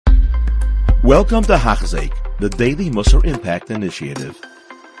Welcome to Hachzik, the Daily Musar Impact Initiative.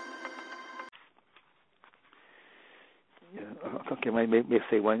 Okay, maybe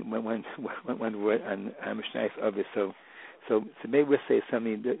say one word on Mishnah Avos. So maybe we'll say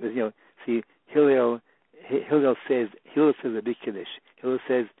something. See, Hillel says a big kiddush. Hillel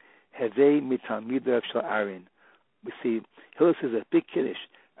says, "Havei mitalmidav shel Ahron." We see Hillel says a big kiddush.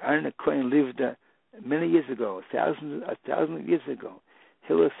 Ahron the Kohen lived many years ago, a thousand years ago.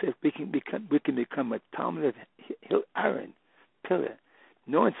 Hillel says we can become a Talmud of Ahron, pillar.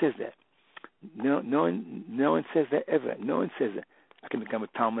 No one says that. No one says that ever. No one says that. I can become a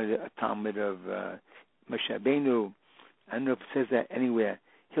Talmud of Moshe Rabbeinu. I don't know if it says that anywhere.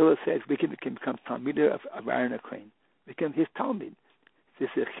 Hillel says we can become Talmud of Ahron HaKohen. Become his Talmud. This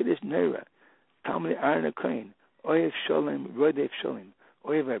is a Chiddush Neira. Talmud Ahron HaKohen. Oyev Sholem, Rodev Sholem.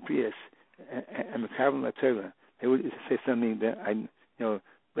 Oyev Abrias, and Mekavan LaTorah. They would say something that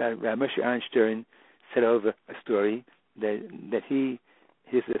Rabbi Moshe Aaron Stern said over a story that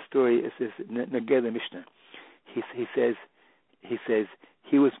his story is this Nagel Mishnah. He says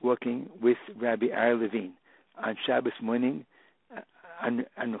he was walking with Rabbi Ari Levine on Shabbos morning on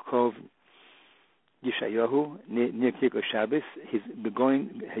Rehov Yeshayahu near Kirkei Shabbos. He's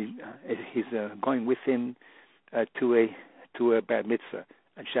going with him to a bar mitzvah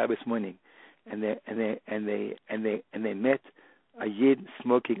on Shabbos morning, and they met a Yid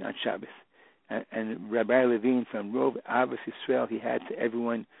smoking on Shabbos. And Rabbi Levine from Rov Avos Israel, he had to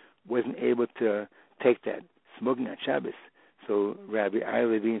everyone wasn't able to take that smoking on Shabbos. So Rabbi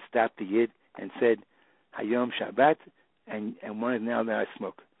Levine stopped the Yid and said, Hayom Shabbat, and wanted now that I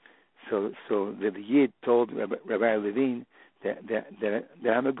smoke. So the Yid told Rabbi Levine that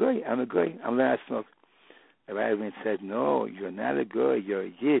I'm a goy, I'm allowed to smoke. Rabbi Levine said, no, you're not a goy, you're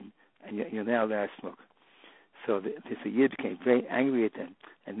a Yid, and you're now allowed to smoke. So the Yid became very angry at them.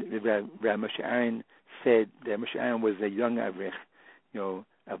 And Rabbi Moshe Aaron said that Moshe Aaron was a young Avrich,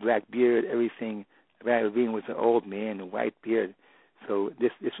 a black beard, everything. Rabbi Levine was an old man, a white beard. So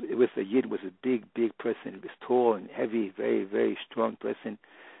the Yid was a big person. He was tall and heavy, very, very strong person.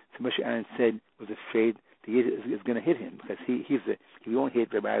 So Moshe Aaron was afraid the Yid is going to hit him because he won't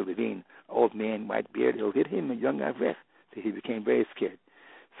hit Rabbi Levine, old man, white beard. He'll hit him, a young Avrich. So he became very scared.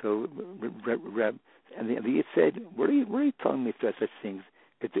 So and the Yid said, "What are you telling me for such things?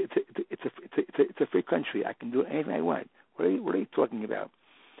 It's a free country. I can do anything I want. What are you talking about?"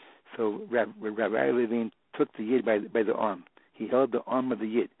 So Rabbi Levine took the Yid by the arm. He held the arm of the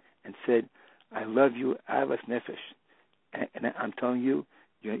Yid and said, "I love you, Avos Nefesh, and I'm telling you,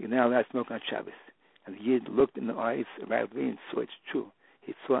 you're now allowed to smoke on Shabbos." And the Yid looked in the eyes of Rabbi Levine and saw it's true.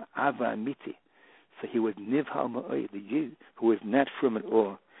 He saw Ava Amiti. So he was Nivhal Ma'oid. The Yid, who was not from at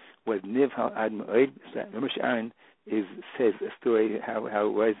all, was Nivhal Ad Ma'oid. So Moshe Aaron says a story how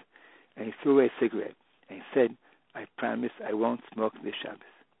it was, and he threw away a cigarette and he said, "I promise I won't smoke this Shabbos."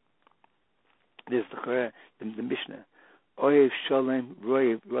 There's the Mishnah. Oyev Sholem,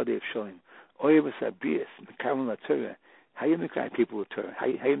 Rodev Sholem. Oyev is Abrias, Mekavan LaTorah. How you Mekai people with Torah? How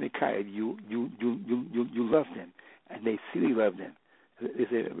you Mekai? You love them, and they see you love them.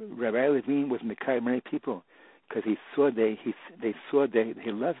 Rabbi Levine was Mekai many people because he saw they he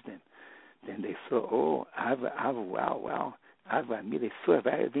loved them. Then they saw, Ava, wow, Ava, me. They saw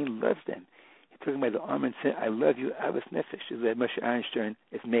Rabbi Levine loved them. He took him by the arm and said, "I love you, Avos Nefesh." That Moshe Aaron Stern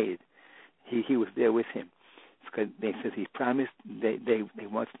is made. He was there with him. Because they said he promised they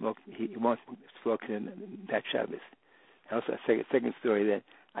won't smoke. He won't smoke in that Shabbos. And also a second story that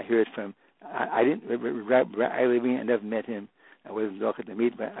I heard from. I didn't. Rabbi Levine, I never met him. I wasn't talking to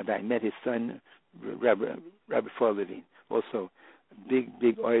meet, but I met his son, Rabbi Paul Levine. Also, big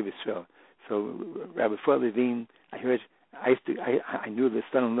Oyev Israel. So Rabbi Paul Levine, I knew the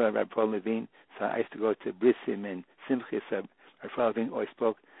son-in-law of Rabbi Paul Levine, so I used to go to Brisim and Simchis. Rabbi Paul Levine always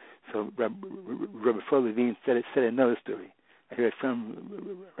spoke. So Rabbi Paul Levine said another story. I heard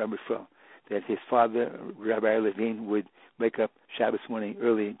from Rabbi Paul that his father, Rabbi Levine, would wake up Shabbos morning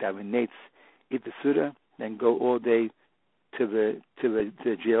early, daven nates, eat the Suda, then go all day to the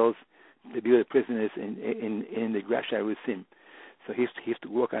jails to be with the prisoners in the Grash Arusim. So he used to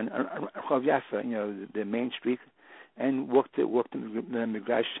walk on Rehov Yafa, the main street, and walked in the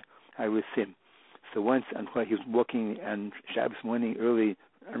Migrash Arusim. So once he was walking on Shabbos morning early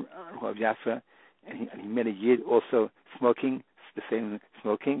on Rehov Yafa, and he met a Yid also smoking, the same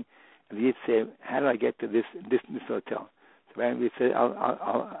smoking. And the Yid said, "How do I get to this hotel?" So Rabbi said,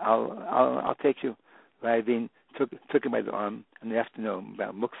 "I'll take you." Rabbi took him by the arm, and you have to know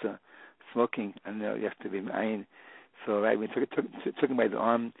about muksa, smoking, and you have to be ma'ayin. So Rabbi took him by the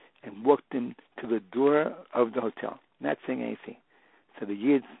arm and walked him to the door of the hotel, not saying anything. So the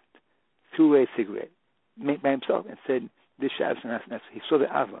Yid threw away a cigarette by himself and said, "This Shabbos." And he saw the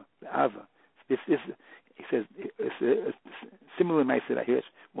Ava. This he says it's a similar message I hear.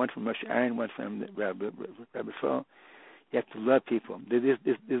 One from Moshe Ahron, one from Rabbi Fall. You have to love people. This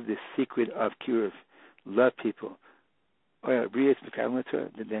is the secret of Kiruv. Love people.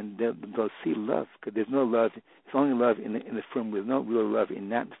 Then they'll see love, because there's no love. It's only love in the firm. There's no real love in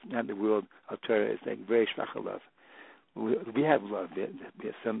not the world of Torah. It's like very shvacha love. We have love.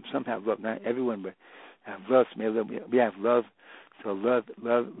 Some have love. Not everyone, but have love. We have love. So love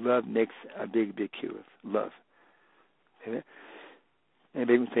makes a big kiruv. Love. And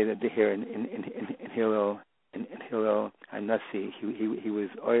they even say that here in Hillel Hanasi, he was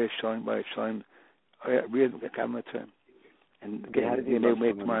Oyer Shalom, real Kamala term. And how did he love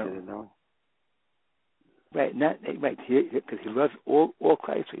tomorrow? Right, because he loves all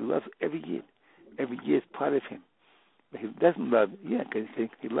Christ. He loves every Yid. Every Yid is part of him. But he doesn't love, because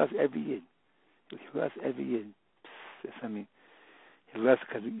he loves every Yid. He loves every Yid. He loves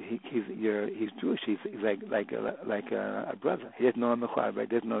because he's Jewish. He's like a brother. He doesn't know him, right? He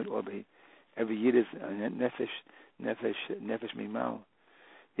doesn't know it all, but every Yid is nefesh mimal.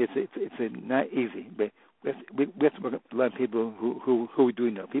 It's not easy, but we have to love people who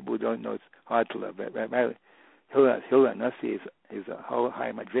do know. People who don't know, it's hard to love. Right? Hillel Nasi is a whole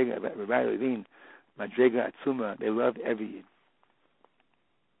high madrega. Rabbi Levine, madrega atzuma. They love every Yid.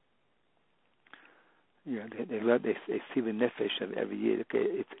 They see the nefesh of every Yid.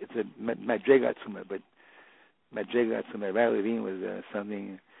 Okay, it's a madrega atzuma, but madrega atzuma. Rabbi Levine was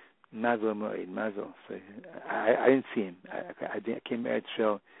something mazel moed, mazel. So I didn't see him. I came to Eretz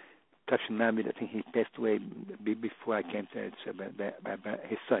Yisrael. I think he passed away before I came to Eretz Yisrael. By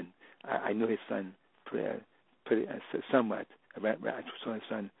his son, I knew his son pretty somewhat. I saw his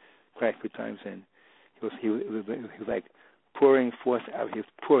son quite a few times, and he was like pouring forth out. He was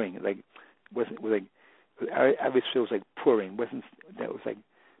pouring Avos was like pouring. That was like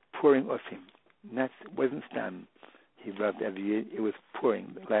pouring off him. Wasn't stam. He loved every year. It was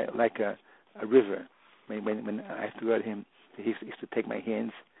pouring like a river. When I used to go to him, he used to take my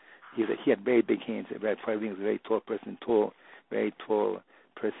hands. He had very big hands. Rabbi Pirkei was a very tall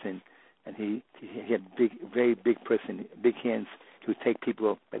person, and he had very big person, big hands. He would take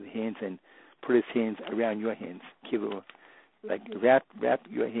people by the hands and put his hands around your hands. Kilo, like wrap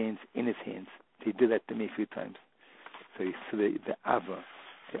your hands in his hands. He did that to me a few times. So you see the Ava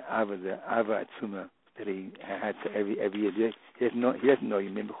Atzuma that he had to every year. He doesn't know you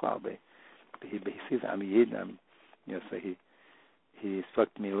mean B'chal, but he sees I'm a Yid. So he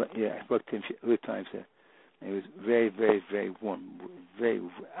spoke to me. I spoke to him a few times. And it was very, very, very warm. Very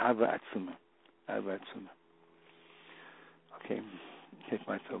Ava Atzuma. Okay, here's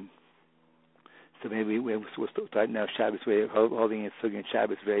my film. So maybe we're supposed to start now. Shabbos, we're holding in Sugya.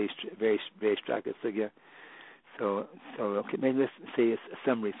 Shabbos, very, very, very struck at Sugya. So okay, maybe let's say a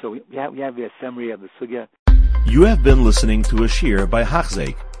summary. So we have a summary of the Sugya. You have been listening to a shiur by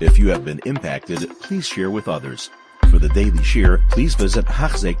Hachzeik. If you have been impacted, please share with others. For the daily shiur, please visit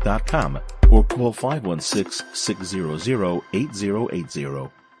Hachzeik.com or call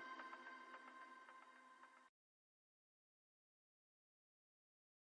 516-600-8080.